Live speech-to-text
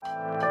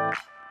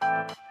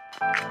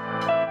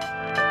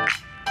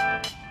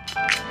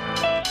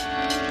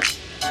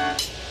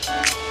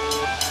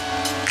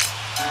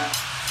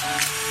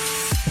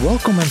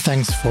Welcome and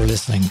thanks for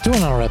listening to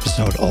another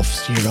episode of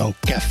Zero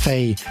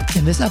Cafe.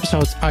 In this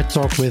episode, I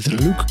talk with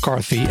Luke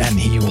Carthy and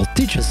he will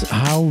teach us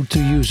how to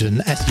use an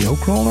SEO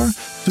crawler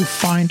to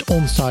find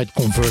on-site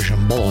conversion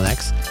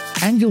bottlenecks,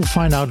 and you'll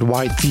find out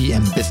why tea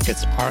and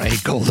biscuits are a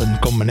golden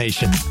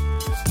combination.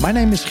 My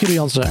name is Guido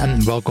Jansen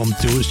and welcome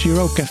to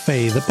Zero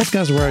Cafe, the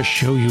podcast where I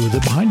show you the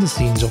behind the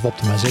scenes of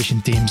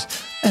optimization teams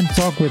and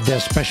talk with their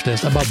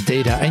specialists about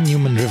data and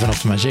human-driven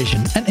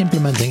optimization and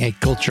implementing a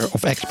culture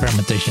of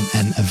experimentation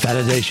and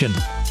validation.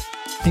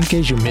 In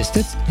case you missed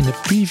it, in the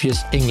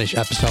previous English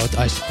episode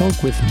I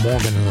spoke with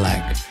Morgan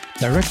Legg,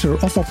 Director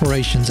of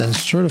Operations and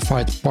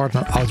Certified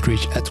Partner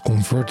Outreach at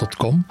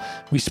Convert.com.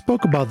 We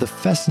spoke about the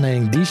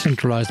fascinating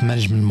decentralized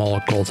management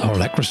model called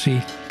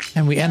Holacracy,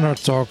 and we ended our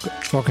talk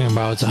talking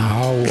about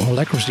how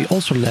Holacracy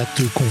also led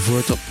to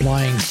Convert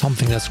applying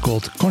something that's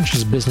called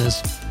conscious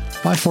business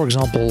by, for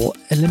example,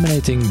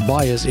 eliminating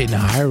bias in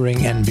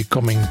hiring and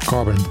becoming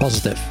carbon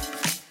positive.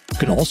 You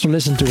can also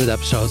listen to that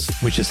episode,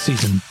 which is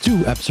Season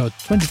 2, Episode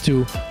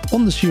 22,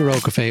 on the Zero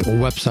Cafe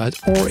website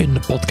or in the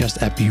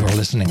podcast app you are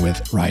listening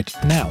with right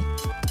now.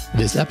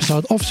 This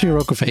episode of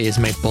Zero Cafe is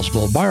made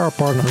possible by our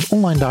partners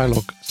Online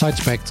Dialogue,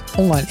 SiteSpect,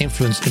 Online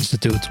Influence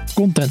Institute,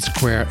 Content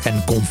Square,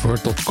 and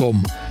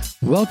Convert.com.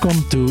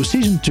 Welcome to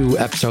Season 2,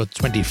 Episode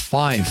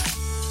 25.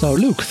 So,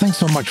 Luke, thanks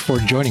so much for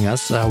joining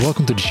us.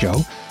 Welcome to the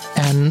show.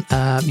 And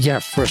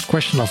first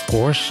question, of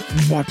course,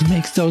 what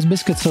makes those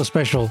biscuits so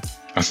special?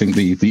 I think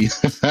the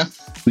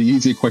the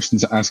easier question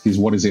to ask is,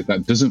 what is it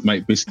that doesn't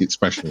make biscuits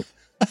special?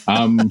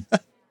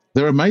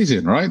 They're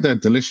amazing, right? They're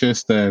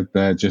delicious.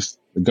 They're just,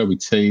 they go with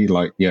tea.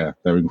 They're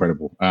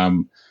incredible.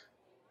 I'm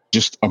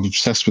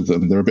obsessed with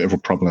them. They're a bit of a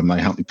problem.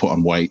 They help me put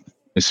on weight,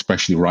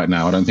 especially right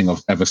now. I don't think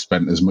I've ever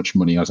spent as much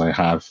money as I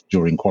have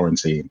during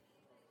quarantine.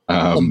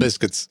 On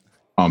biscuits.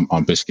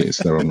 On biscuits.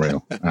 They're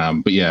unreal.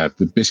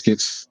 The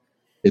biscuits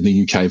in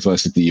the UK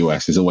versus the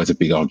US is always a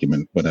big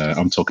argument, but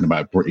I'm talking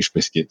about British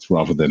biscuits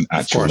rather than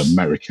actual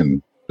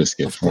American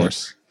biscuits. Of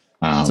course.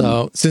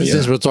 Right?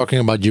 Since we're talking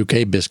about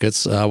UK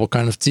biscuits, what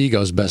kind of tea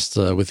goes best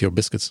with your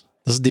biscuits?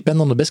 Does it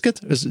depend on the biscuit?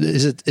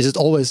 Is it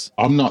always?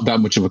 I'm not that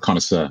much of a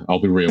connoisseur.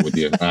 I'll be real with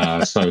you.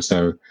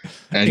 So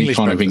any English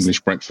kind breakfast. Of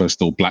English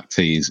breakfast or black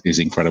tea is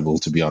incredible,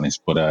 to be honest.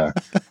 But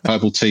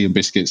herbal tea and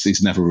biscuits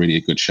is never really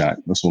a good shout.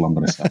 That's all I'm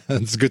going to say.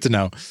 It's good to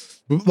know.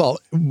 Well,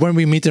 when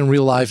we meet in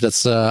real life,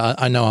 that's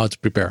I know how to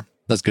prepare.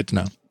 That's good to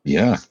know.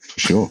 Yeah, for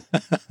sure.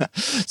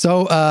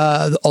 So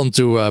on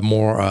to a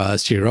more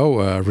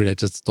Zero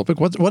related topic.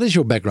 What is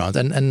your background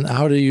and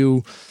how are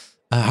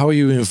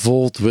you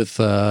involved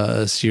with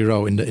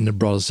Zero in the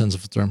broader sense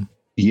of the term?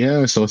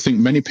 Yeah, so I think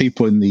many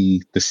people in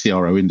the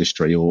CRO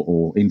industry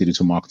or in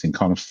digital marketing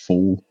kind of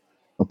fall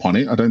upon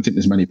it. I don't think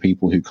there's many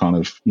people who kind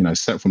of,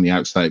 set from the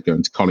outset,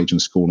 going to college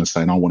and school and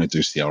saying, I want to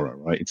do CRO,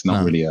 right? It's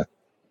not really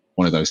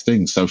one of those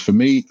things. So for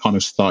me, it kind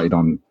of started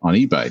on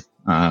eBay,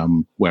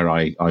 where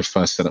I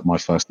first set up my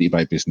first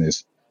eBay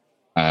business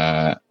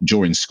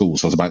during school.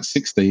 So I was about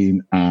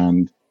 16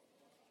 and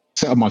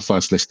set up my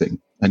first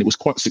listing, and it was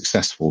quite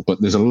successful,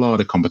 but there's a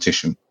lot of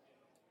competition.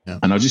 Yeah.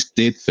 And I just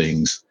did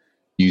things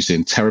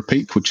using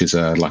Terapeak, which is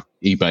like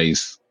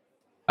eBay's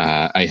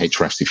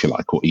Ahrefs, if you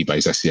like, or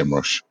eBay's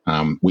SEMrush,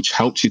 which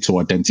helps you to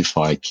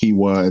identify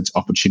keywords,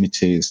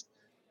 opportunities,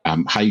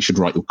 how you should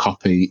write your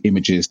copy,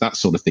 images, that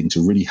sort of thing,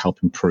 to really help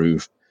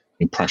improve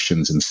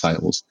impressions and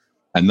sales.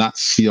 And that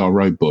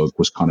CRO bug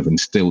was kind of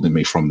instilled in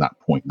me from that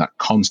point, that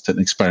constant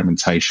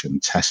experimentation,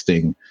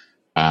 testing,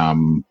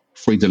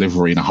 free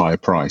delivery and a higher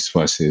price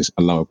versus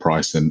a lower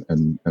price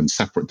and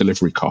separate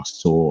delivery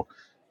costs, or,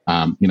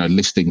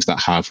 listings that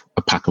have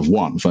a pack of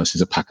 1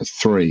 versus a pack of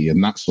 3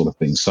 and that sort of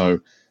thing. So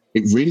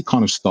it really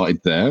kind of started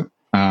there.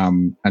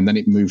 And then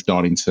it moved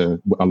on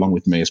along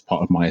with me as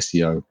part of my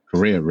SEO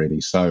career,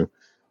 really. So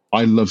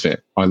I love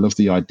it. I love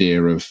the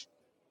idea of,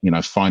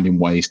 finding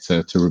ways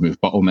to remove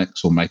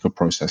bottlenecks or make a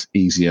process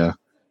easier.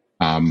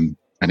 And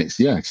it's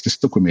just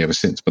stuck with me ever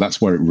since. But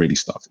that's where it really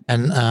started.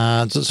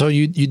 And so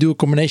you do a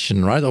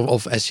combination, right,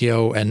 of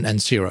SEO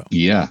and Zero?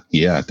 Yeah,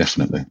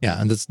 definitely.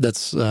 Yeah, and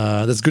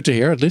that's good to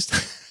hear, at least.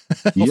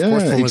 Of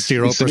course, from a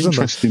Zero person. An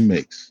interesting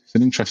mix. It's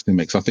an interesting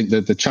mix. I think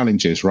the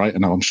challenge is, right,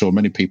 and I'm sure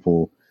many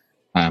people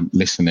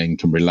listening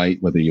can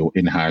relate, whether you're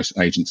in-house,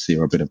 agency,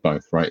 or a bit of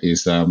both, right,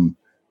 is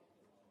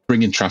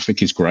bringing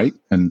traffic is great,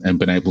 and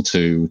being able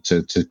to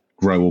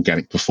grow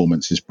organic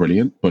performance is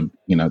brilliant. But,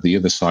 the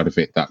other side of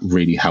it that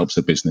really helps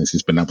a business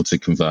is being able to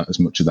convert as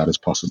much of that as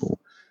possible.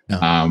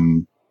 Yeah.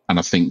 And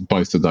I think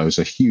both of those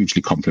are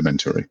hugely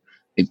complementary,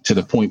 to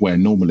the point where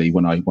normally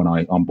when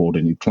I onboard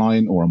a new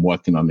client or I'm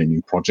working on a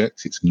new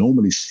project, it's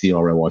normally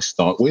CRO I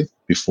start with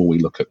before we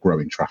look at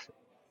growing traffic,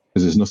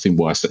 because there's nothing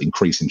worse than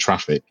increasing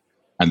traffic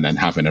and then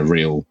having a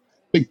real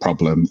big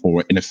problem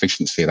or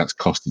inefficiency that's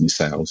costing you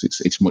sales.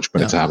 It's much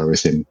better to have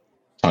everything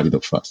tidied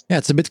up first. Yeah,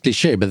 it's a bit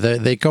cliche, but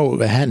they go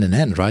hand in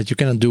hand, right? You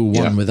cannot do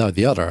one without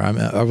the other.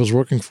 I was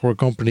working for a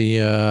company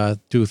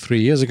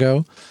 2-3 years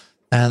ago,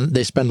 and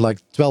they spent like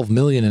 12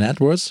 million in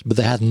AdWords, but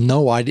they had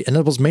no idea, and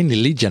it was mainly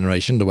lead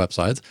generation, the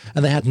website,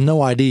 and they had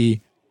no idea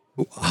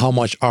how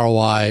much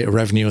ROI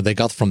revenue they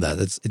got from that.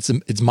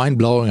 It's mind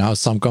blowing how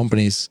some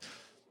companies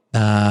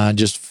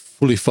just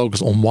fully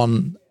focus on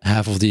one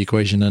half of the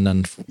equation and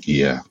then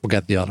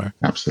forget the other.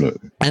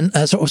 Absolutely. And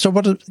so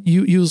what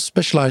you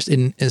specialized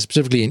in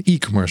specifically in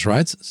e-commerce,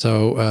 right?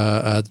 So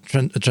a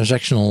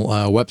transactional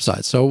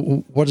website.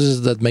 So what is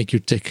it that make you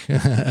tick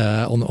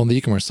on the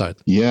e-commerce side?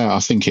 Yeah, I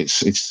think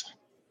it's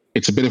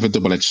a bit of a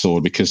double-edged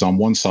sword, because on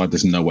one side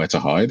there's nowhere to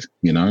hide.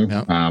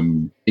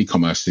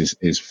 E-commerce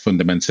is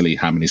fundamentally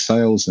how many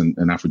sales and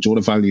average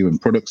order value and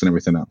products and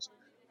everything else.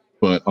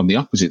 But on the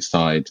opposite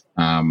side,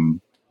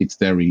 it's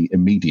very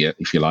immediate,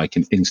 if you like,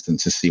 and instant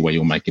to see where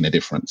you're making a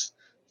difference.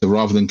 So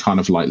rather than kind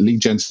of like lead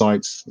gen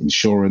sites,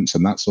 insurance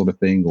and that sort of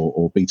thing,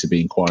 or B2B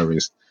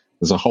inquiries,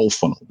 there's a whole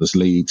funnel. There's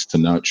leads to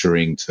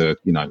nurturing to,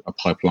 a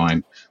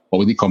pipeline. But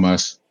with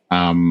e-commerce,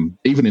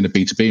 even in a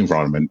B2B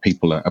environment,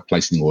 people are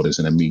placing orders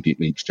and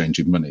immediately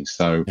exchanging money.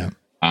 So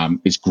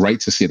it's great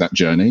to see that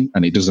journey.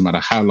 And it doesn't matter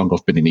how long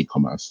I've been in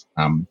e-commerce.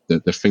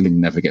 The feeling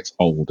never gets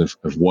old of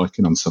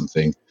working on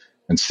something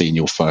and seeing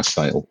your first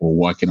sale, or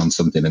working on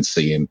something and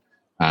seeing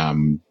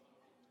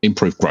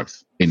improved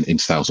growth in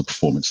sales or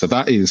performance. So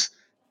that is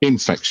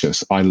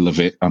infectious. I love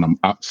it, and I'm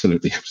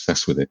absolutely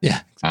obsessed with it. Yeah.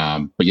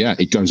 But yeah,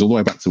 it goes all the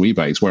way back to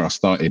eBay. It's where I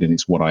started, and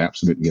it's what I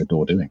absolutely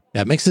adore doing.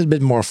 Yeah, it makes it a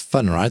bit more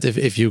fun, right?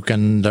 If you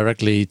can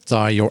directly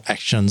tie your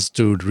actions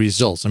to the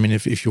results. I mean,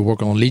 if you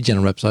work on a lead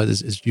gen website,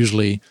 it's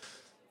usually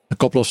a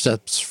couple of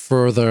steps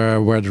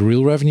further where the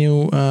real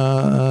revenue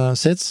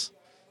sits.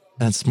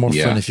 And it's more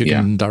fun if you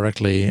can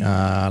directly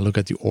look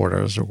at the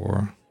orders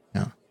or.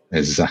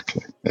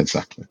 Exactly.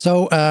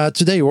 So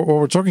today what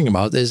we're talking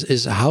about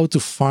is how to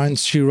find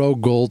zero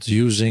gold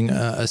using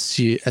a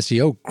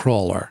SEO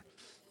crawler.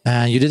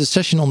 And you did a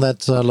session on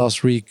that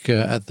last week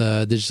at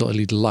the Digital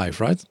Elite Live,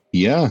 right?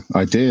 Yeah,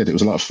 I did. It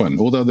was a lot of fun.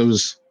 Although it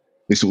was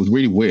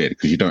really weird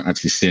because you don't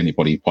actually see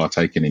anybody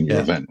partaking in your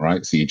event,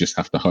 right? So you just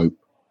have to hope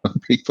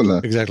people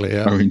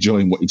are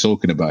enjoying what you're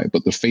talking about.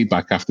 But the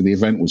feedback after the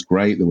event was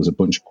great. There was a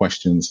bunch of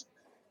questions.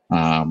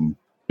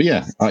 But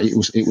yeah,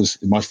 it was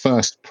my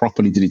first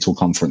properly digital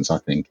conference, I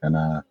think, and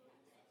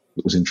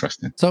it was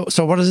interesting.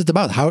 So what is it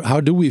about?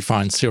 How do we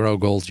find zero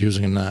gold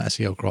using an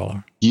SEO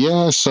crawler?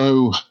 Yeah,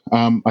 so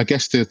I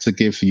guess to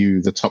give you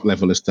the top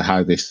level as to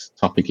how this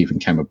topic even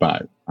came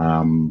about,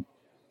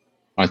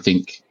 I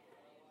think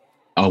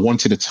I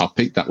wanted a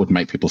topic that would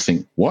make people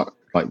think, what?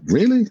 Like,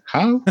 really?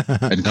 How?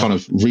 And kind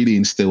of really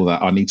instill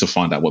that I need to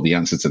find out what the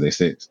answer to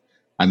this is.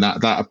 And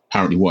that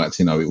apparently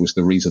worked. It was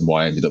the reason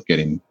why I ended up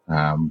getting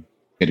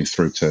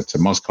through to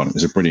MozCon. It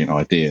was a brilliant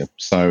idea.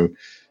 So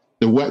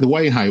the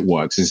way how it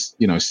works is,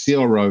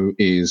 CRO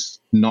is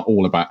not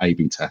all about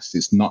A/B tests.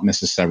 It's not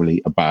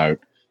necessarily about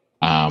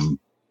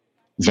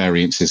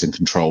variances and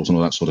controls and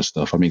all that sort of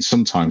stuff. I mean,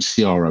 sometimes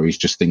CRO is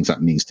just things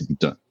that needs to be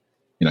done.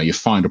 You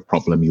find a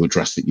problem, you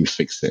address it, you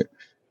fix it.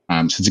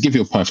 So to give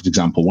you a perfect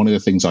example, one of the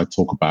things I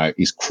talk about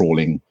is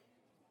crawling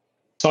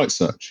site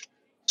search.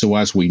 So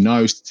as we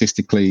know,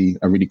 statistically,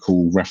 a really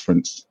cool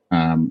reference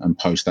and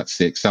post that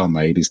CXL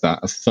made is that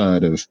a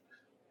third of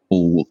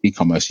all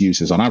e-commerce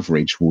users on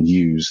average will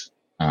use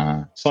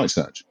site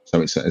search.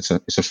 So it's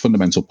a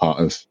fundamental part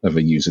of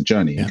a user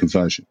journey and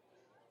conversion.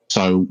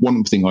 So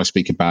one thing I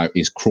speak about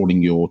is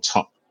crawling your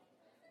top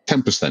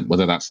 10%,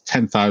 whether that's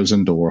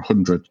 10,000 or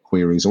 100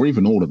 queries, or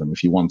even all of them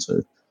if you want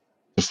to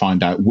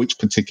find out which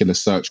particular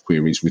search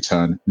queries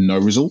return no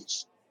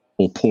results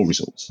or poor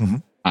results.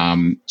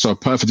 Mm-hmm. So a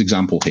perfect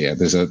example here,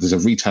 there's a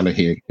retailer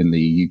here in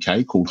the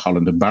UK called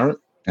Holland & Barrett,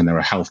 and they're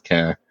a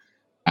healthcare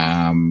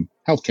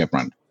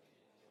brand.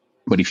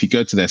 But if you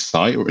go to their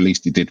site, or at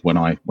least you did when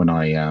I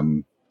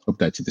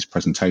updated this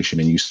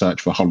presentation, and you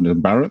search for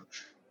Holland & Barrett,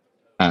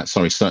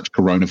 search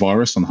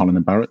coronavirus on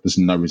Holland & Barrett, there's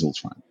no results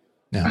found.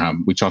 Yeah.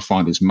 Which I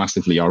find is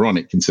massively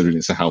ironic considering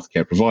it's a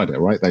healthcare provider,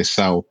 right? They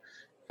sell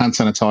hand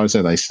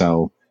sanitizer, they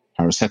sell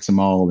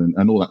paracetamol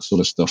and all that sort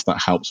of stuff that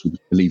helps with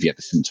alleviate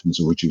the symptoms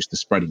or reduce the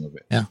spreading of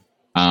it. Yeah.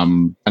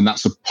 And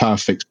that's a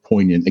perfect,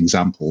 poignant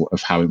example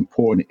of how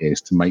important it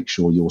is to make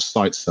sure your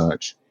site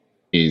search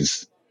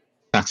is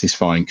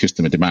satisfying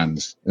customer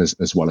demands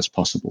as well as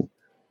possible.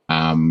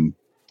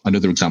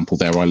 Another example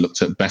there, I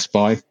looked at Best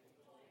Buy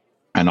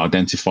and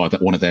identified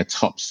that one of their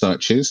top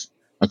searches,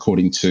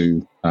 according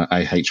to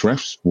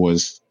Ahrefs,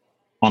 was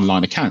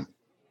online account.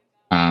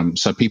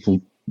 So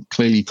people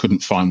clearly couldn't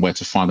find where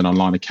to find an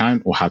online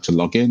account or how to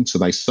log in, so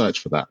they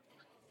searched for that.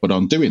 But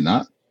on doing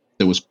that,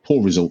 there was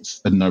poor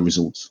results and no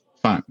results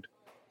found.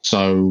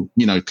 So,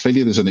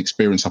 clearly there's an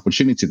experience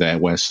opportunity there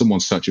where someone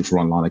searching for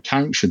online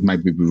account should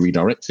maybe be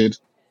redirected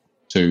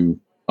to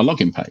a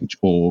login page,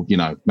 or,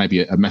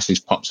 maybe a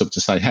message pops up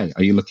to say, hey,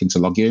 are you looking to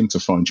log in to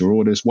find your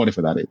orders,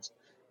 whatever that is.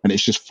 And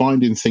it's just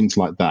finding things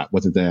like that,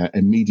 whether they're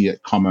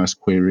immediate commerce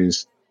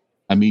queries,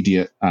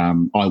 immediate I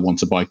want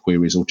to buy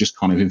queries, or just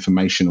kind of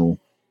informational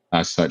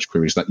search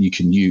queries that you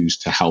can use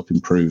to help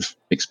improve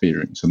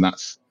experience. And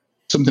that's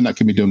something that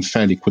can be done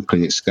fairly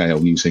quickly at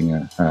scale using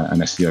an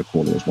SEO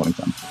crawler as one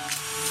example.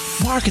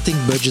 Marketing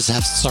budgets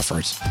have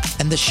suffered,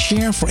 and the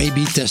share for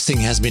A/B testing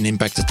has been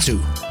impacted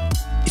too.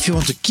 If you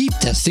want to keep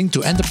testing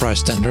to enterprise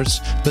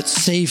standards, but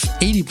save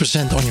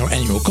 80% on your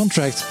annual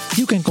contract,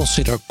 you can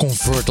consider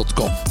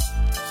Convert.com.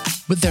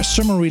 With their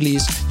summer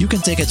release, you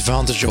can take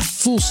advantage of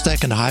full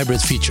stack and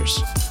hybrid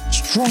features,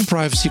 strong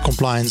privacy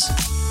compliance,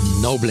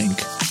 no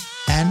blink,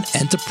 and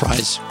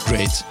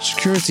enterprise-grade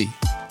security.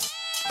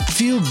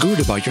 Feel good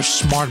about your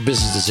smart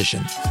business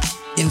decision.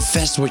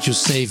 Invest what you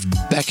save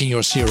back in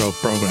your CRO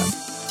program.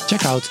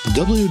 Check out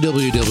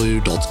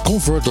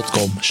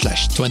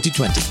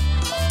www.convert.com/2020.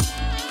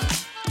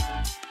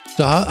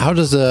 So how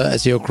does the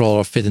SEO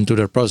crawler fit into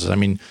their process? I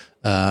mean,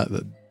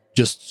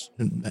 just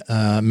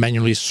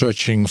manually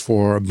searching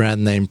for a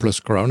brand name plus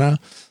Corona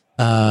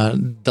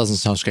doesn't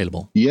sound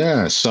scalable.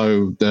 Yeah.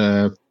 So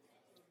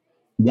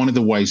one of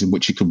the ways in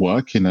which it could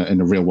work in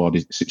a real world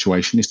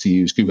situation is to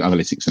use Google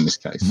Analytics in this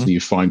case. So you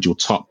find your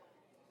top,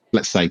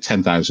 let's say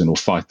 10,000 or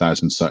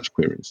 5,000 search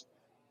queries.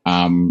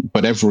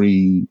 But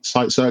every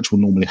site search will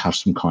normally have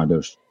some kind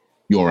of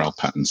URL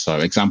pattern. So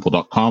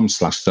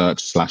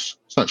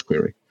example.com/search/search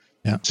query.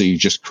 Yeah. So you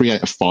just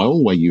create a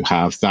file where you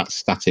have that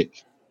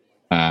static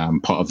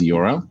part of the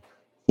URL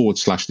 /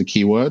 the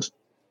keyword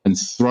and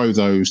throw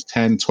those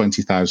 10,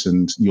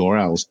 20,000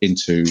 URLs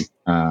into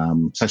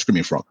say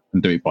Screaming Frog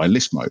and do it by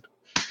list mode.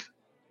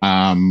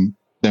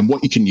 Then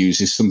what you can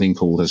use is something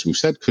called, as we've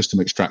said, custom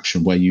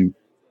extraction, where you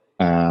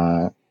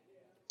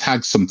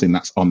tag something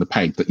that's on the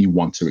page that you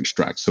want to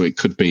extract. So it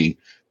could be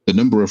the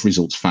number of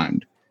results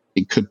found.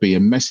 It could be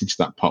a message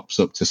that pops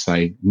up to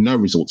say no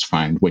results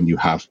found when you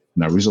have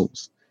no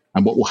results.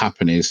 And what will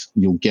happen is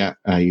you'll get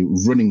a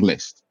running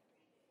list.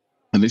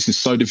 And this is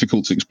so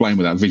difficult to explain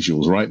without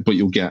visuals, right? But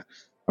you'll get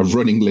a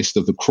running list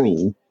of the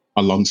crawl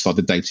alongside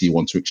the data you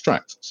want to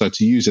extract. So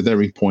to use a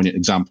very poignant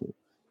example,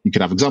 you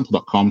could have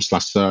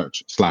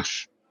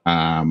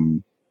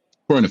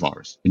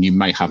example.com/search/coronavirus, and you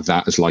may have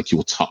that as like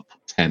your top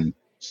 10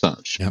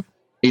 search. Yep.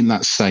 In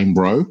that same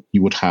row,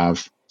 you would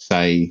have,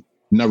 say,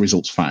 no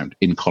results found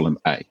in column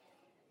A.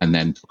 And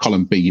then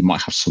column B, you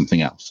might have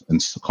something else,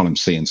 and column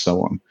C, and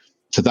so on.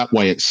 So that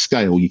way, at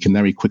scale, you can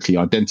very quickly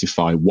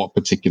identify what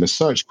particular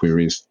search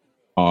queries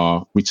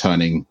are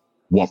returning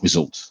what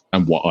results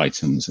and what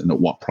items and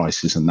at what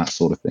prices and that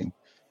sort of thing.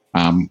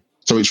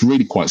 So it's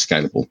really quite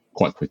scalable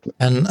quite quickly.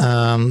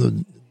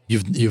 And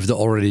you've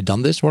already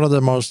done this. What are the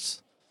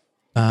most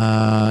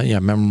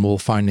memorable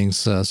findings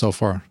so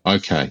far?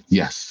 Okay,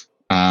 yes.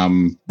 I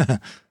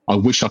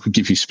wish I could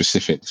give you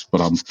specifics, but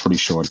I'm pretty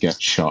sure I'd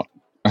get shot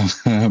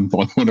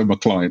by one of my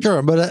clients.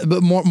 Sure,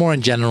 but more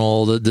in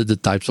general, the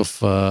types of...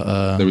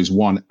 There is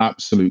one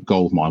absolute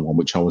goldmine one,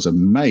 which I was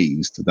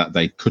amazed that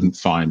they couldn't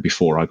find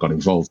before I got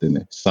involved in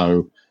it.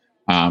 So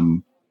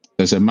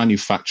there's a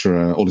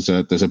manufacturer, or there's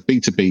a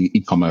B2B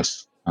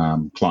e-commerce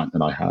client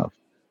that I have.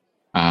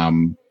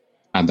 And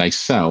they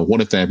sell, one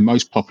of their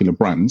most popular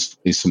brands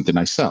is something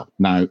they sell.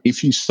 Now,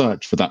 if you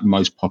search for that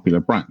most popular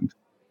brand,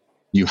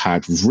 you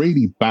had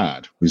really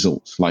bad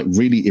results, like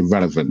really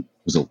irrelevant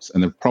results.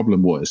 And the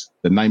problem was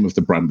the name of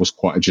the brand was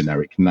quite a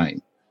generic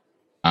name.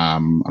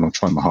 And I'm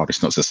trying my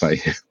hardest not to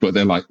say it, but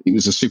they're like, it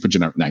was a super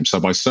generic name. So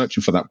by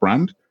searching for that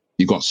brand,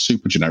 you got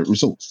super generic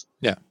results.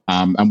 Yeah.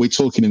 And we're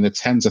talking in the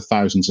tens of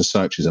thousands of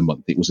searches a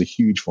month. It was a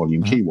huge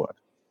volume keyword.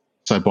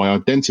 So by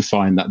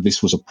identifying that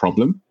this was a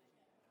problem,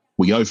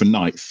 we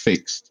overnight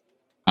fixed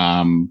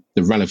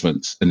the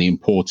relevance and the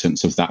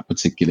importance of that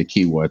particular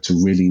keyword to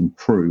really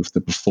improve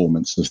the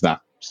performance of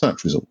that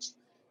search results.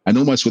 And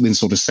almost within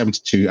sort of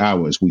 72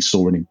 hours, we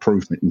saw an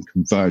improvement in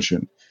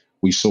conversion.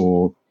 We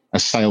saw a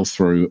sale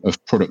through of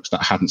products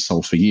that hadn't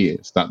sold for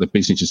years, that the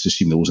business just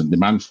assumed there wasn't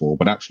demand for,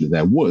 but actually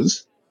there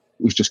was.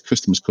 It was just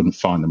customers couldn't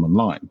find them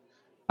online.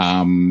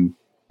 And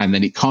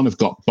then it kind of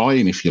got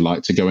buy-in, if you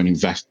like, to go and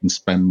invest and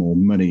spend more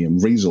money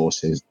and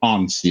resources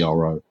on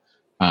CRO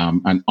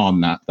and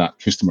on that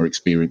customer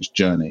experience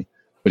journey.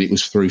 But it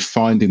was through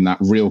finding that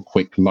real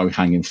quick,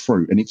 low-hanging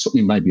fruit. And it took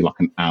me maybe like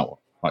an hour.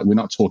 Like, we're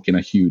not talking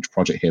a huge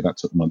project here that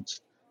took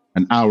months.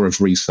 An hour of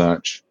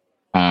research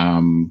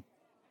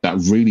that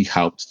really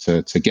helped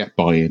to get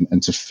buy-in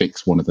and to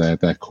fix one of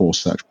their core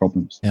search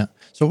problems. Yeah.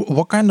 So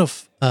what kind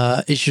of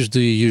issues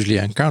do you usually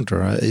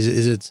encounter?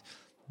 Is it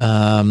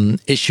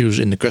issues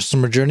in the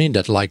customer journey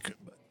that like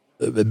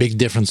big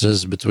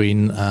differences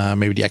between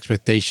maybe the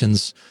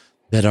expectations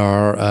that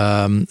are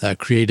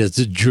created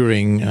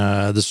during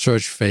the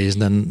search phase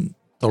and then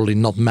totally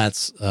not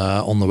met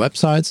on the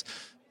websites?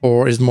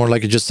 Or is it more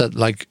like you just said,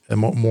 like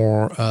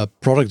more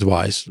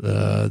product-wise,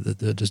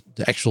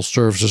 the actual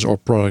services or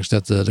products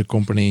that the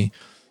company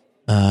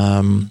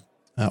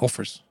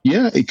offers?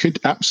 Yeah, it could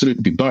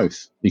absolutely be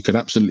both. It could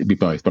absolutely be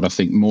both, but I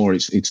think more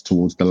it's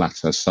towards the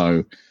latter.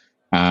 So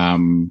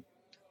to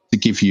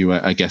give you,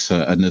 I guess,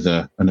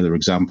 another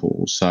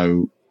example.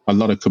 So a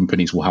lot of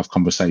companies will have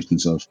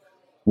conversations of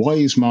why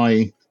is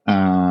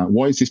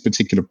this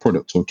particular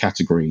product or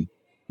category,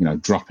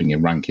 dropping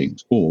in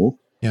rankings, or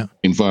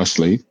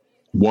inversely,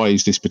 why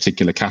is this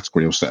particular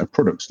category or set of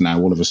products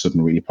now all of a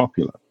sudden really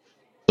popular?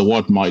 So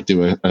what might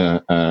do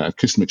a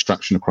custom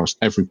extraction across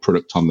every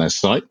product on their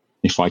site,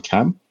 if I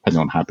can,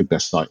 depending on how big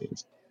their site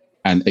is.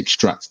 and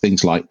extract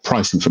things like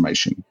price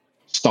information,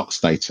 stock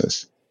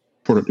status,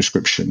 product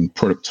description,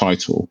 product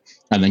title,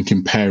 and then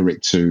compare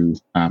it to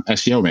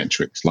SEO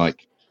metrics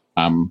like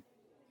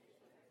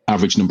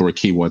average number of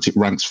keywords it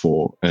ranks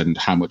for and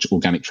how much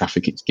organic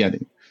traffic it's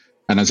getting.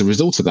 And as a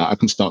result of that, I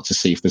can start to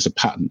see if there's a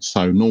pattern.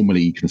 So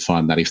normally you can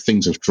find that if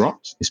things have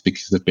dropped, it's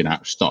because they've been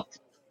out of stock,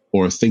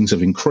 or if things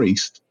have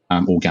increased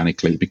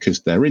organically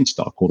because they're in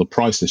stock or the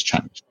price has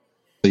changed.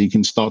 So you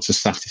can start to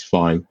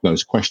satisfy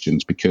those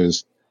questions,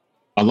 because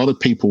a lot of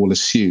people will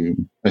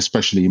assume,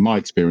 especially in my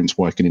experience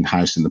working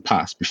in-house in the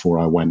past before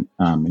I went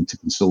into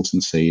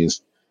consultancy,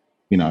 is,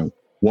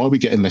 why are we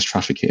getting less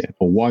traffic here?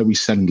 Or why are we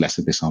selling less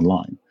of this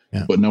online?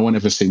 Yeah. But no one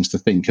ever seems to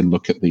think and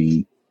look at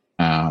the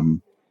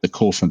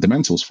core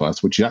fundamentals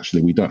first, which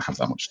actually we don't have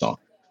that much stock,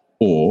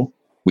 or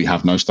we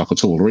have no stock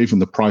at all, or even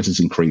the price has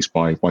increased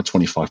by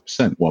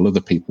 25%, while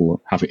other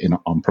people have it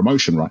on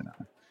promotion right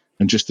now.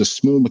 And just the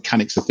small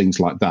mechanics of things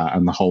like that,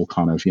 and the whole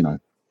kind of,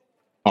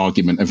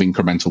 argument of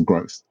incremental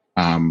growth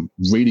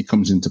really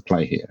comes into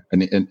play here.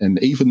 And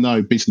even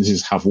though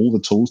businesses have all the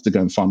tools to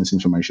go and find this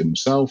information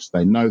themselves,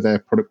 they know their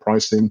product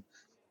pricing,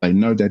 they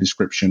know their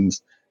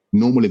descriptions,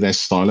 normally they're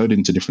siloed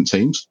into different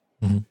teams.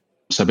 Mm-hmm.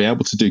 So be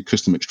able to do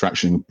custom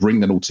extraction and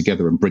bring that all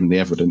together and bring the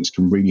evidence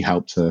can really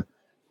help to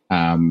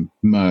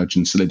merge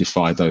and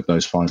solidify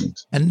those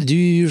findings. And do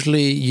you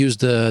usually use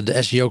the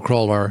SEO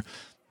crawler?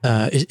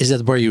 Is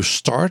that where you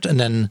start and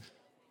then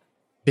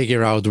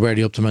figure out where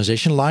the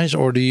optimization lies?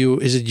 Or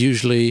is it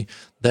usually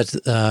that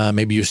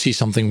maybe you see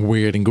something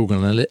weird in Google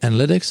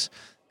Analytics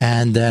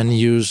and then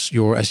use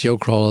your SEO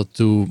crawler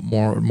to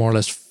more or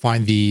less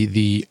find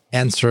the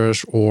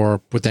answers or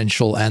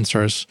potential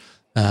answers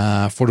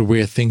for the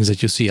weird things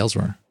that you see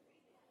elsewhere?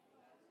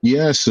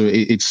 Yeah, so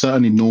it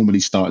certainly normally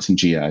starts in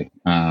GA.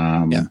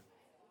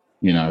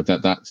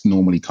 That's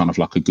normally kind of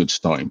like a good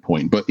starting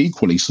point. But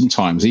equally,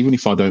 sometimes, even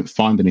if I don't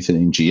find anything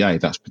in GA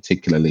that's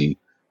particularly,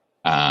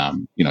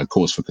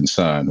 cause for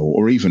concern,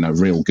 or even a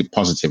real good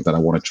positive that I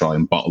want to try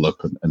and bottle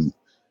up and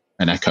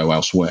echo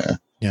elsewhere.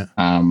 Yeah.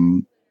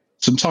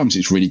 Sometimes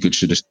it's really good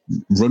to just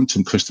run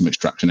some custom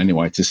extraction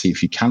anyway to see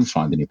if you can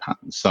find any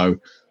patterns. So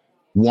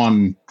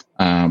one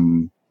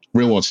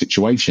real world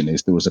situation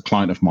is there was a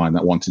client of mine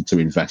that wanted to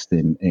invest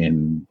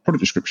in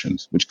product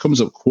descriptions, which comes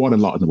up quite a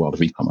lot in the world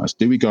of e-commerce.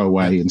 Do we go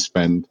away and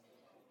spend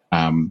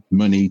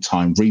money,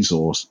 time,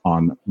 resource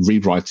on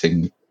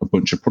rewriting a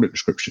bunch of product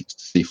descriptions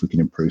to see if we can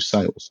improve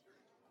sales?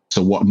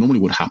 So what normally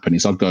would happen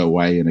is I'd go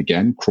away and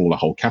again crawl a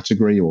whole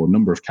category or a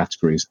number of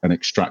categories and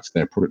extract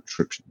their product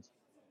descriptions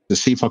to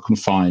see if I can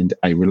find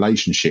a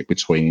relationship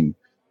between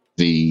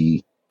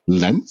the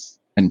length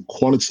and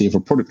quality of a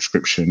product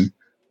description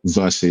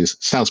versus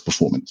sales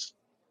performance.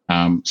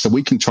 So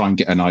we can try and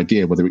get an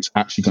idea whether it's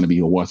actually going to be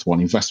a worthwhile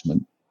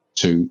investment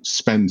to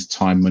spend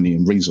time, money,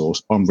 and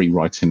resource on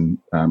rewriting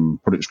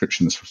product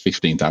descriptions for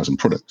 15,000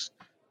 products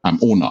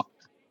or not.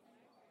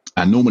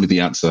 And normally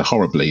the answer,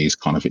 horribly, is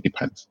kind of it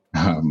depends.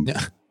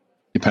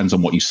 Depends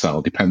on what you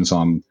sell. Depends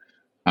on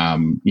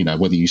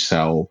whether you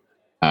sell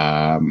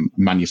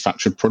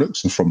manufactured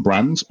products and from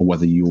brands, or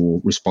whether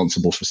you're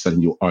responsible for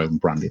selling your own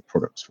branded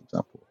products, for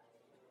example.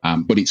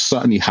 But it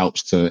certainly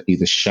helps to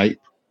either shape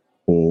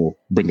or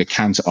bring a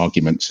counter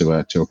argument to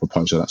a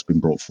proposal that's been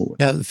brought forward.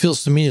 Yeah, it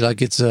feels to me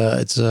like it's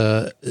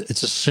a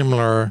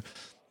similar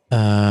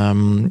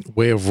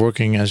way of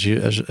working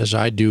as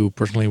I do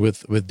personally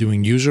with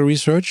doing user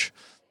research.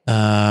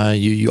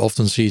 You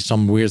often see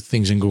some weird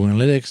things in Google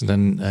Analytics, and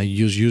then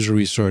use user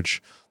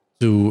research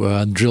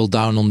to drill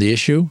down on the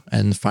issue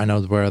and find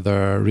out where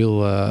the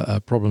real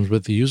problems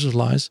with the users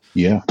lies.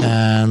 Yeah.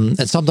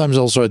 And sometimes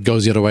also it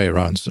goes the other way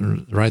around,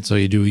 right? So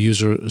you do a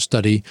user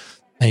study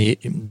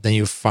and then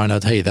you find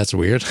out, hey, that's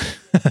weird.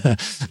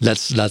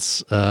 let's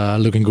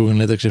look in Google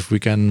Analytics if we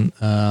can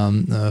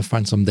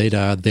find some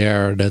data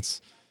there that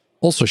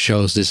also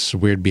shows this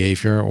weird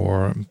behavior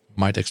or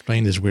might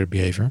explain this weird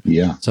behavior.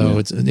 Yeah. So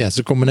it's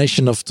a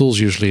combination of tools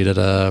usually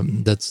that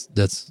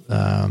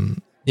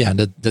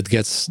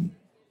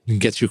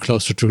gets you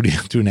closer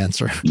to an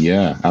answer.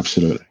 Yeah,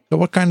 absolutely. So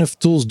what kind of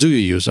tools do you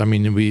use? I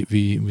mean, we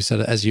said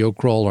SEO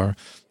crawler.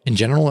 In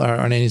general, are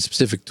there any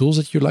specific tools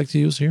that you like to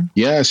use here?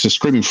 Yeah, so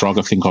Screaming Frog,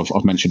 I think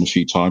I've mentioned a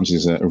few times,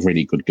 is a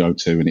really good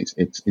go-to, and it's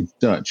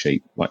dirt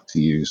cheap, like to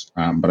use.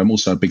 But I'm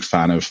also a big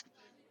fan of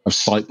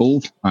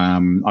Siteboard.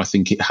 I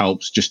think it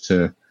helps just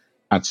to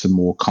add some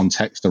more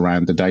context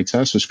around the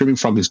data. So Screaming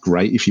Frog is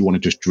great if you want to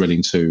just drill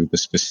into the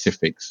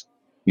specifics,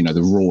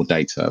 the raw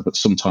data, but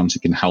sometimes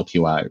it can help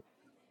you out.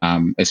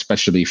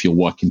 Especially if you're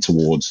working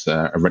towards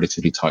a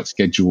relatively tight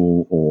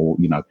schedule, or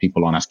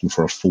people aren't asking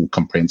for a full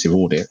comprehensive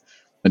audit,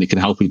 then it can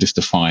help you just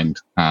to find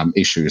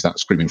issues that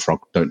Screaming Frog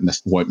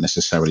won't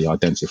necessarily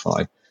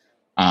identify.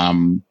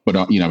 But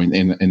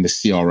in the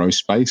CRO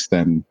space,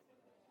 then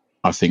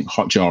I think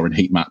Hotjar and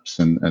Heatmaps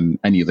and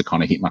any other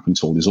kind of heat mapping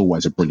tool is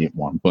always a brilliant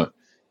one. But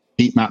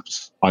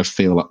Heatmaps, I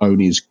feel, are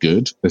only as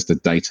good as the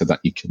data that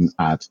you can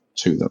add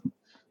to them.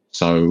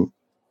 So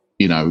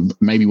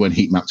maybe when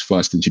heat maps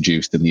first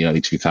introduced in the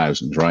early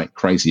 2000s, right?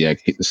 Crazy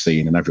Egg hit the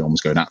scene and everyone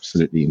was going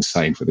absolutely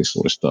insane for this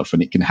sort of stuff.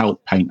 And it can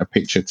help paint a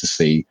picture to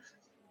see,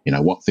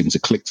 what things are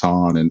clicked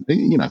on. And,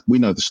 we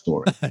know the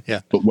story.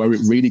 Yeah. But where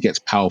it really gets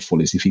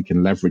powerful is if you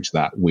can leverage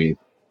that with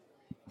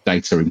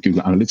data in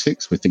Google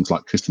Analytics with things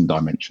like custom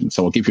dimensions.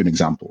 So I'll give you an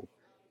example.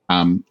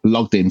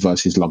 Logged in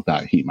versus logged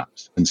out heat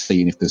maps, and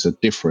seeing if there's a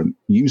different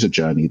user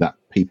journey that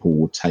people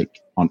would take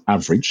on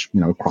average,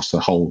 across a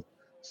whole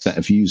set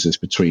of users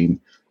between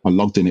a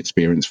logged in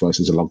experience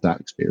versus a logged out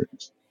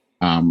experience,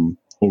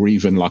 or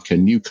even like a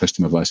new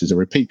customer versus a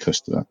repeat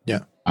customer. Yeah.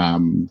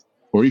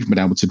 Or even been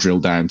able to drill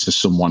down to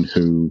someone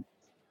who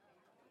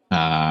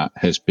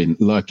has been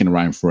lurking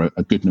around for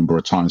a good number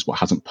of times but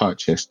hasn't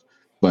purchased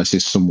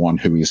versus someone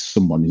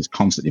who's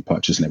constantly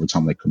purchasing every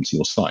time they come to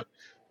your site,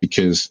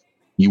 because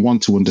you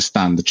want to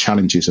understand the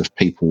challenges of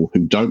people who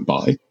don't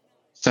buy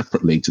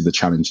separately to the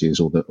challenges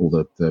or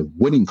the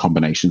winning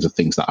combinations of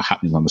things that are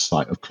happening on the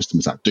site of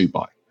customers that do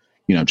buy.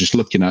 Just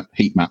looking at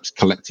heat maps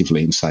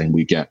collectively and saying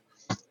we get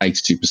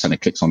 82% of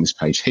clicks on this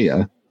page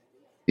here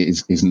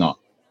is not,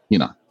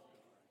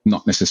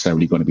 not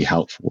necessarily going to be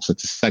helpful. So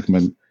to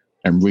segment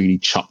and really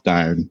chop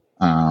down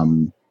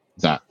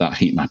that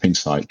heat map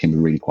insight can be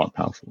really quite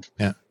powerful.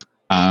 Yeah.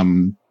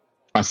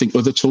 I think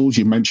other tools,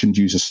 you mentioned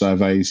user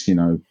surveys,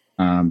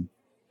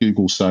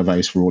 Google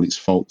surveys for all its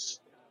faults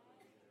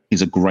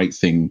is a great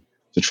thing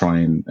to try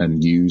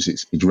and use.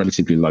 It's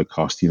relatively low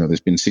cost. There's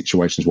been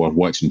situations where I've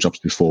worked in jobs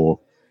before,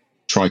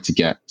 tried to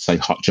get, say,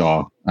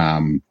 Hotjar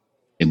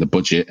in the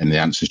budget, and the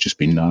answer's just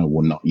been no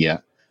or not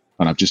yet.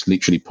 And I've just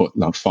literally put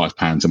like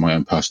 £5 of my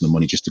own personal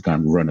money just to go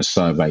and run a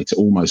survey to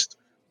almost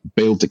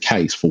build the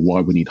case for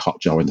why we need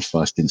Hotjar in the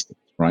first instance,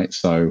 right?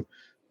 So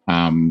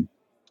I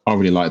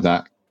really like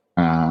that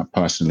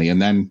personally.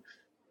 And then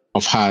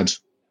I've had,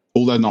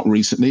 although not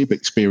recently, but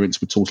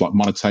experience with tools like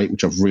Monotate,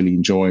 which I've really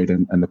enjoyed,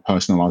 and the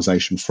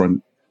personalization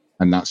front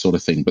and that sort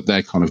of thing. But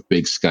they're kind of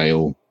big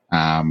scale,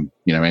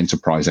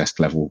 enterprise-esque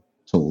level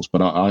tools.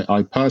 But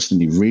I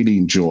personally really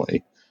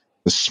enjoy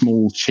the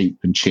small, cheap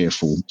and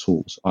cheerful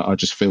tools. I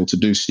just feel to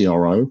do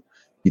CRO,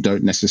 you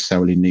don't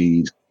necessarily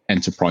need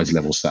enterprise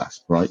level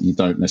SaaS, right? You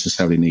don't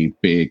necessarily need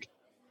big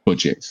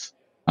budgets.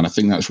 And I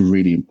think that's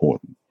really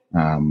important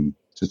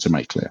to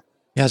make clear.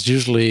 Yes,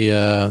 usually,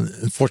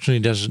 unfortunately,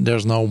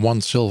 there's no one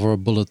silver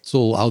bullet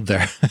tool out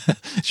there.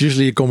 It's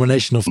usually a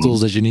combination of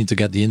tools that you need to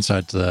get the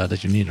insight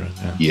that you need. Right?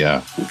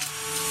 Yeah.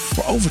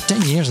 For over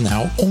 10 years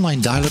now,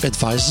 Online Dialogue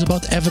advises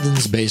about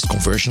evidence-based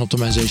conversion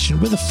optimization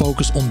with a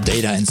focus on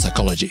data and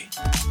psychology.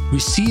 We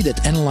see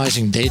that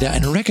analyzing data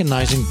and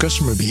recognizing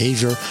customer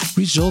behavior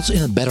results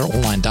in a better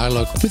online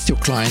dialogue with your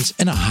clients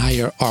and a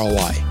higher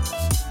ROI.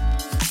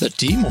 The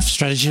team of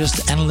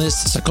strategists,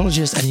 analysts,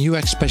 psychologists, and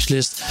UX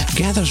specialists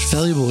gathers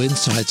valuable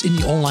insights in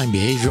the online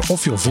behavior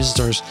of your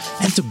visitors,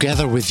 and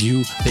together with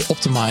you, they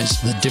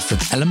optimize the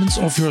different elements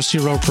of your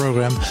CRO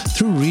program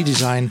through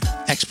redesign,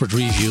 expert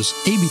reviews,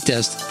 A/B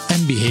test,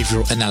 and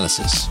behavioral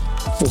analysis.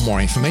 For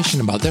more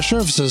information about their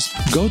services,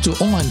 go to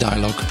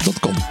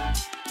onlinedialogue.com.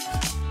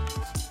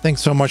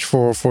 Thanks so much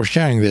for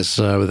sharing this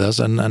with us,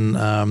 and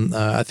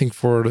I think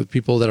for the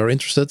people that are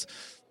interested,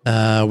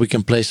 we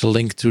can place a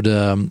link to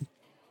the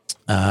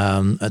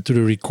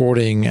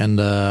recording and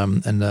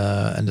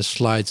the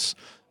slides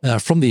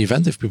from the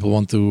event if people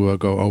want to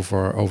go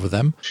over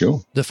them.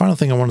 Sure. The final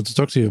thing I wanted to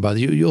talk to you about,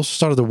 you also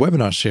started a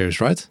webinar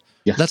series, right?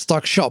 Yes. Let's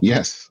Talk Shop.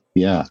 Yes.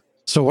 Yeah.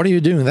 So what are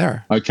you doing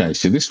there? Okay.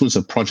 So this was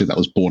a project that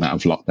was born out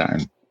of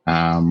lockdown.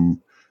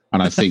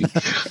 And I think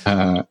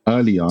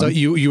early on, so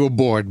you were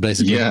bored,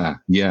 basically.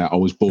 Yeah, I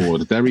was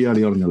bored very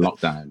early on in the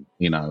lockdown.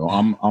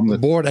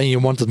 I'm bored, and you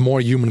wanted more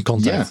human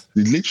content.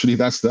 Yeah, literally,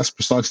 that's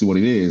precisely what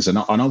it is. And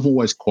I've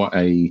always quite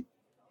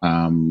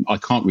I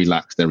can't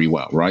relax very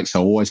well, right?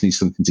 So I always need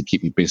something to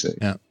keep me busy.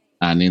 Yeah.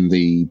 And in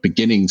the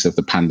beginnings of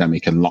the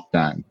pandemic and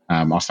lockdown,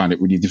 I found it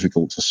really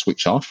difficult to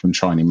switch off and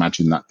try and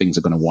imagine that things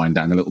are going to wind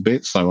down a little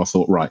bit. So I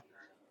thought, right,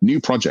 new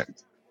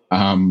project.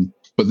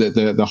 But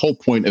the whole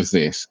point of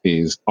this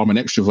is I'm an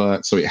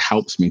extrovert, so it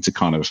helps me to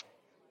kind of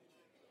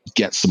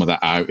get some of that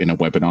out in a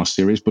webinar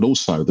series. But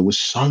also there were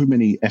so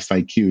many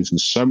FAQs and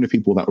so many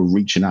people that were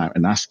reaching out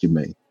and asking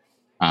me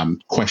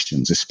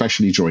questions,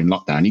 especially during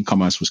lockdown.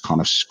 E-commerce was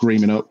kind of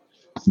screaming up.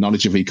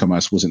 Knowledge of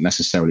e-commerce wasn't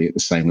necessarily at the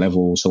same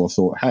level. So I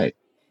thought, hey,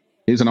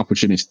 here's an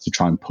opportunity to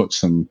try and put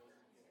some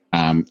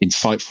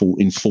insightful,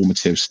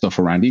 informative stuff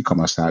around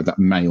e-commerce out that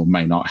may or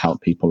may not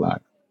help people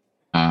out.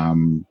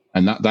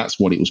 And that's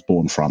what it was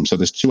born from. So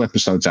there's 2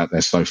 episodes out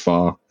there so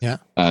far. Yeah.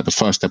 The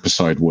first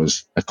episode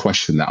was a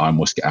question that I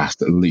must get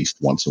asked at least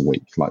once a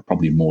week, like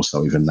probably more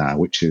so even now,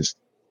 which is,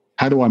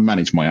 how do I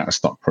manage my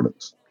out-of-stock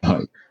products?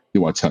 Like,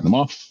 do I turn them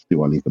off?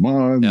 Do I leave them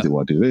on? Yeah. Do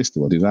I do this?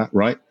 Do I do that?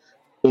 Right?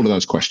 All of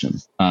those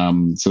questions.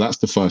 So that's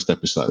the first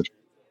episode.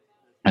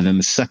 And then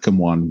the second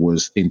one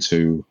was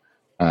into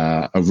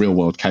a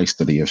real-world case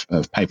study of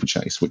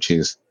Paperchase, which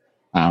is,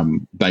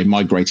 they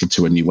migrated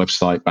to a new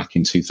website back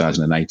in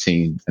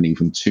 2018, and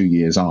even 2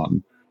 years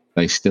on,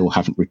 they still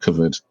haven't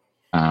recovered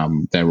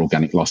their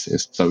organic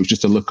losses. So it was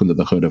just a look under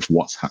the hood of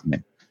what's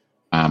happening.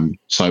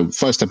 So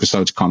first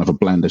episode's kind of a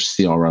blend of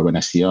CRO and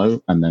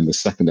SEO, and then the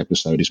second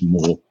episode is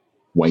more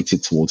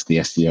weighted towards the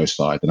SEO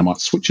side. And I might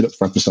switch it up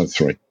for episode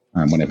 3,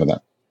 whenever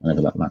that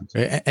lands.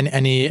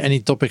 Any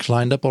topics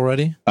lined up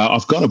already?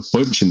 I've got a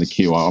bunch in the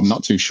queue. I'm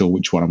not too sure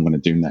which one I'm going to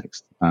do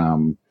next.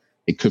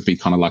 It could be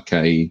kind of like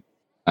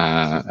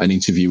an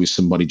interview with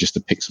somebody just to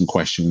pick some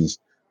questions.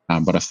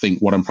 But I think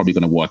what I'm probably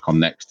going to work on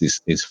next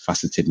is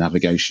faceted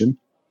navigation.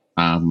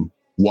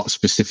 What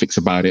specifics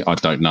about it, I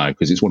don't know,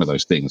 because it's one of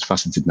those things.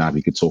 Faceted nav,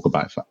 you could talk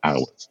about for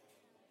hours.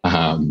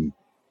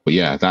 But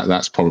yeah,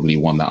 that's probably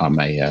one that I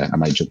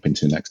may jump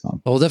into next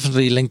time. I'll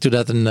definitely link to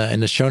that in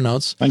the show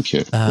notes. Thank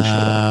you.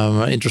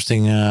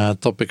 Interesting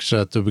topics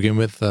to begin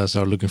with.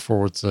 So looking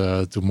forward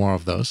to more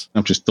of those.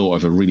 I've just thought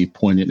of a really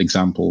poignant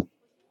example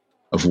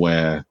of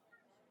where,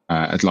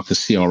 like a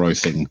CRO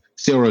thing,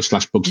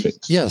 CRO/bug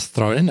fix. Yes,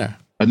 throw it in there.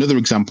 Another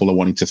example I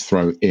wanted to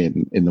throw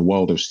in the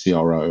world of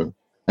CRO,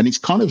 and it's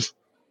kind of,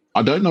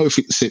 I don't know if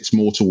it sits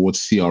more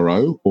towards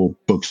CRO or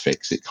bug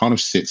fix. It kind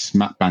of sits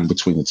smack bang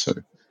between the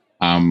two.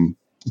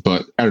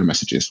 But error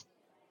messages.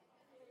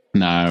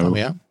 Now,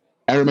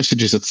 error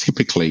messages are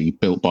typically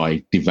built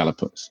by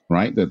developers,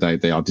 right?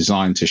 They are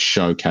designed to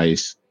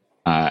showcase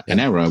an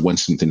error when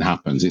something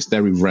happens. It's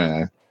very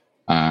rare,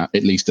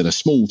 at least in a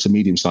small to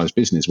medium-sized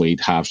business, where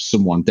you'd have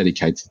someone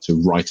dedicated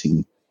to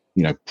writing,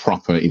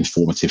 proper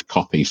informative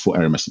copy for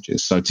error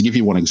messages. So to give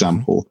you one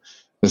example,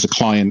 there's a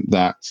client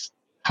that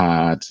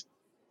had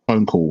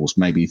phone calls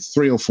maybe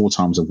 3 or 4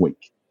 times a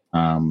week,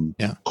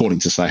 calling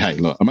to say, hey,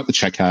 look, I'm at the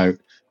checkout.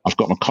 I've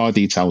got my card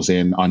details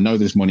in. I know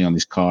there's money on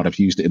this card. I've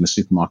used it in the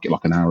supermarket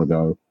like an hour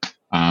ago,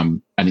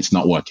 and it's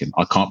not working.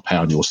 I can't pay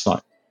on your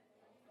site.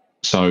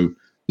 So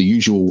the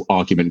usual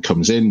argument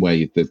comes in where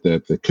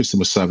the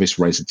customer service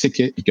raises a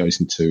ticket. It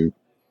goes into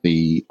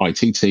the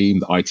IT team.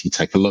 The IT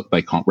take a look.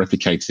 They can't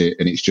replicate it,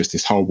 and it's just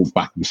this horrible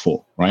back and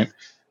forth, right?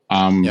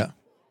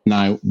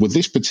 Now, with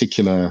this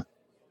particular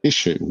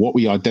issue, what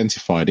we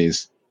identified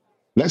is,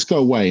 let's go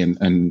away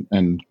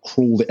and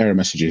crawl the error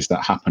messages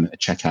that happen at the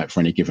checkout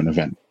for any given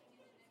event.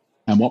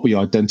 And what we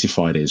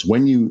identified is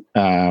when you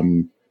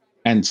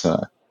enter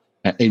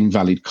an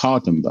invalid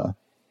card number,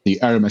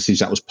 the error message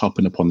that was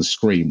popping up on the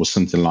screen was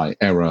something like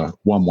error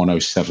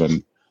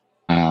 1107,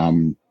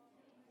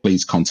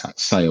 please contact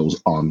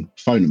sales on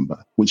phone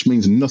number, which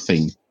means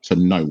nothing to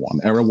no one.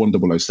 Error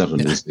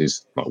 1007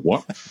 is like,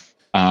 what?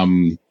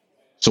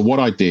 So what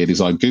I did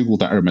is I Googled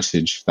that error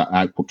message, that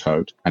output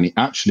code, and it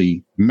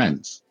actually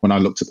meant, when I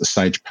looked at the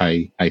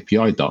SagePay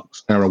API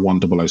docs, error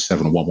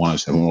 1007 or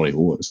 1107, whatever it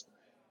was,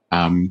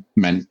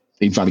 meant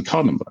invalid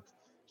card number.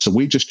 So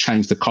we just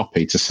changed the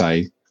copy to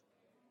say,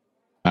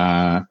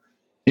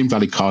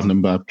 invalid card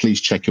number, please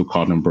check your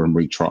card number and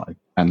retry.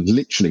 And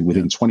literally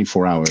within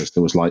 24 hours,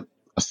 there was like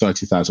a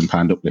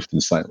 £30,000 uplift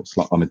in sales,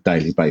 like on a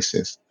daily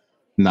basis.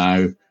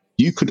 Now,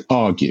 you could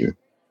argue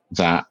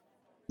that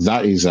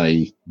is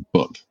a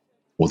bug,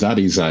 or that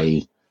is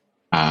a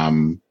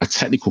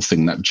technical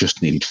thing that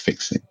just needed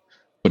fixing.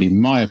 But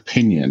in my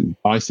opinion,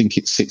 I think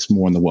it sits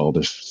more in the world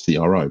of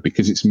CRO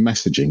because it's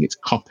messaging, it's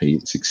copy,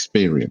 it's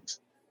experience.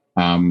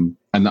 And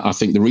I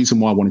think the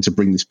reason why I wanted to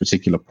bring this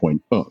particular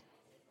point up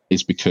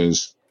is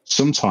because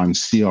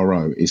sometimes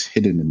CRO is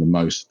hidden in the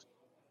most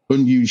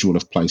unusual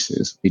of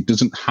places. It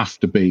doesn't have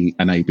to be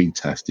an A/B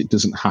test. It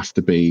doesn't have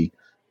to be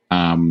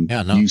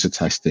user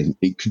testing.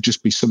 It could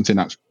just be something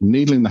that's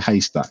needle in the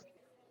haystack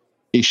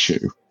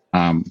issue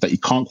that you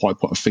can't quite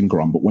put a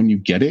finger on. But when you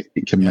get it,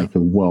 it can make a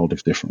world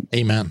of difference.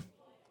 Amen.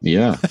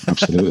 Yeah,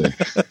 absolutely.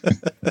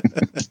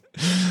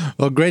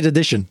 Well, great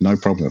addition. No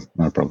problem.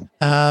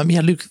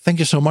 Luke, thank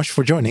you so much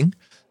for joining.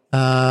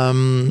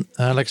 Like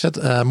I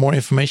said, more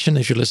information,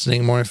 if you're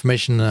listening, more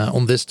information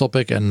on this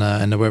topic and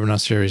the webinar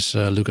series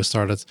Luke has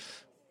started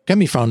can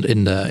be found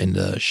in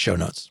the show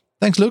notes.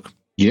 Thanks, Luke.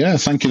 Yeah,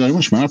 thank you very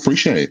much, man. I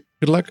appreciate it.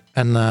 Good luck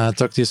and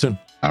talk to you soon.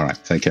 All right,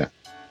 take care.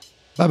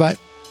 Bye-bye.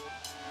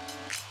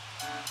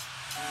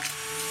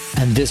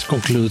 And this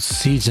concludes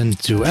Season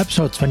 2,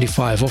 Episode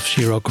 25 of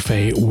CRO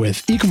Cafe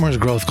with e-commerce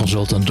growth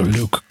consultant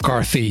Luke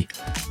Carthy.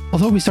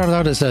 Although we started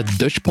out as a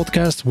Dutch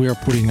podcast, we are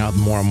putting out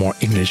more and more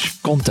English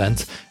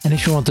content. And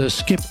if you want to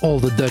skip all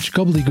the Dutch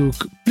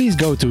gobbledygook, please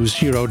go to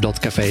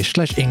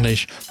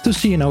CRO.cafe/English to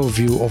see an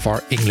overview of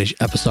our English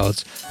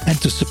episodes and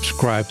to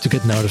subscribe to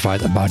get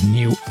notified about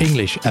new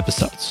English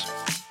episodes.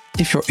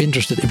 If you're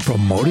interested in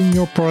promoting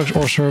your products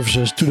or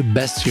services to the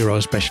best CRO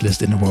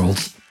specialist in the world,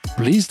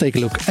 please take a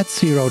look at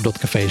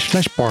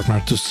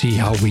CRO.cafe/partner to see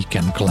how we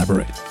can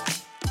collaborate.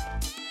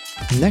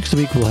 Next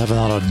week, we'll have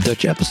another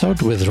Dutch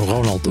episode with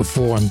Ronald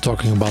Voorn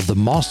talking about the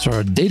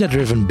master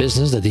data-driven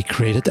business that he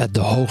created at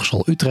the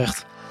Hogeschool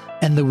Utrecht.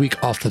 And the week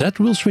after that,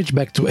 we'll switch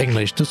back to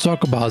English to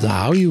talk about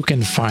how you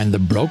can find the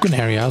broken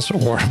areas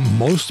or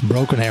most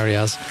broken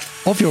areas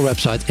of your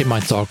website in my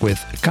talk with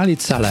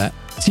Khalid Saleh,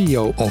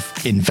 CEO of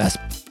Invesp.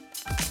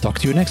 Talk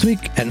to you next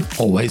week and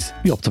always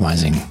be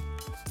optimizing.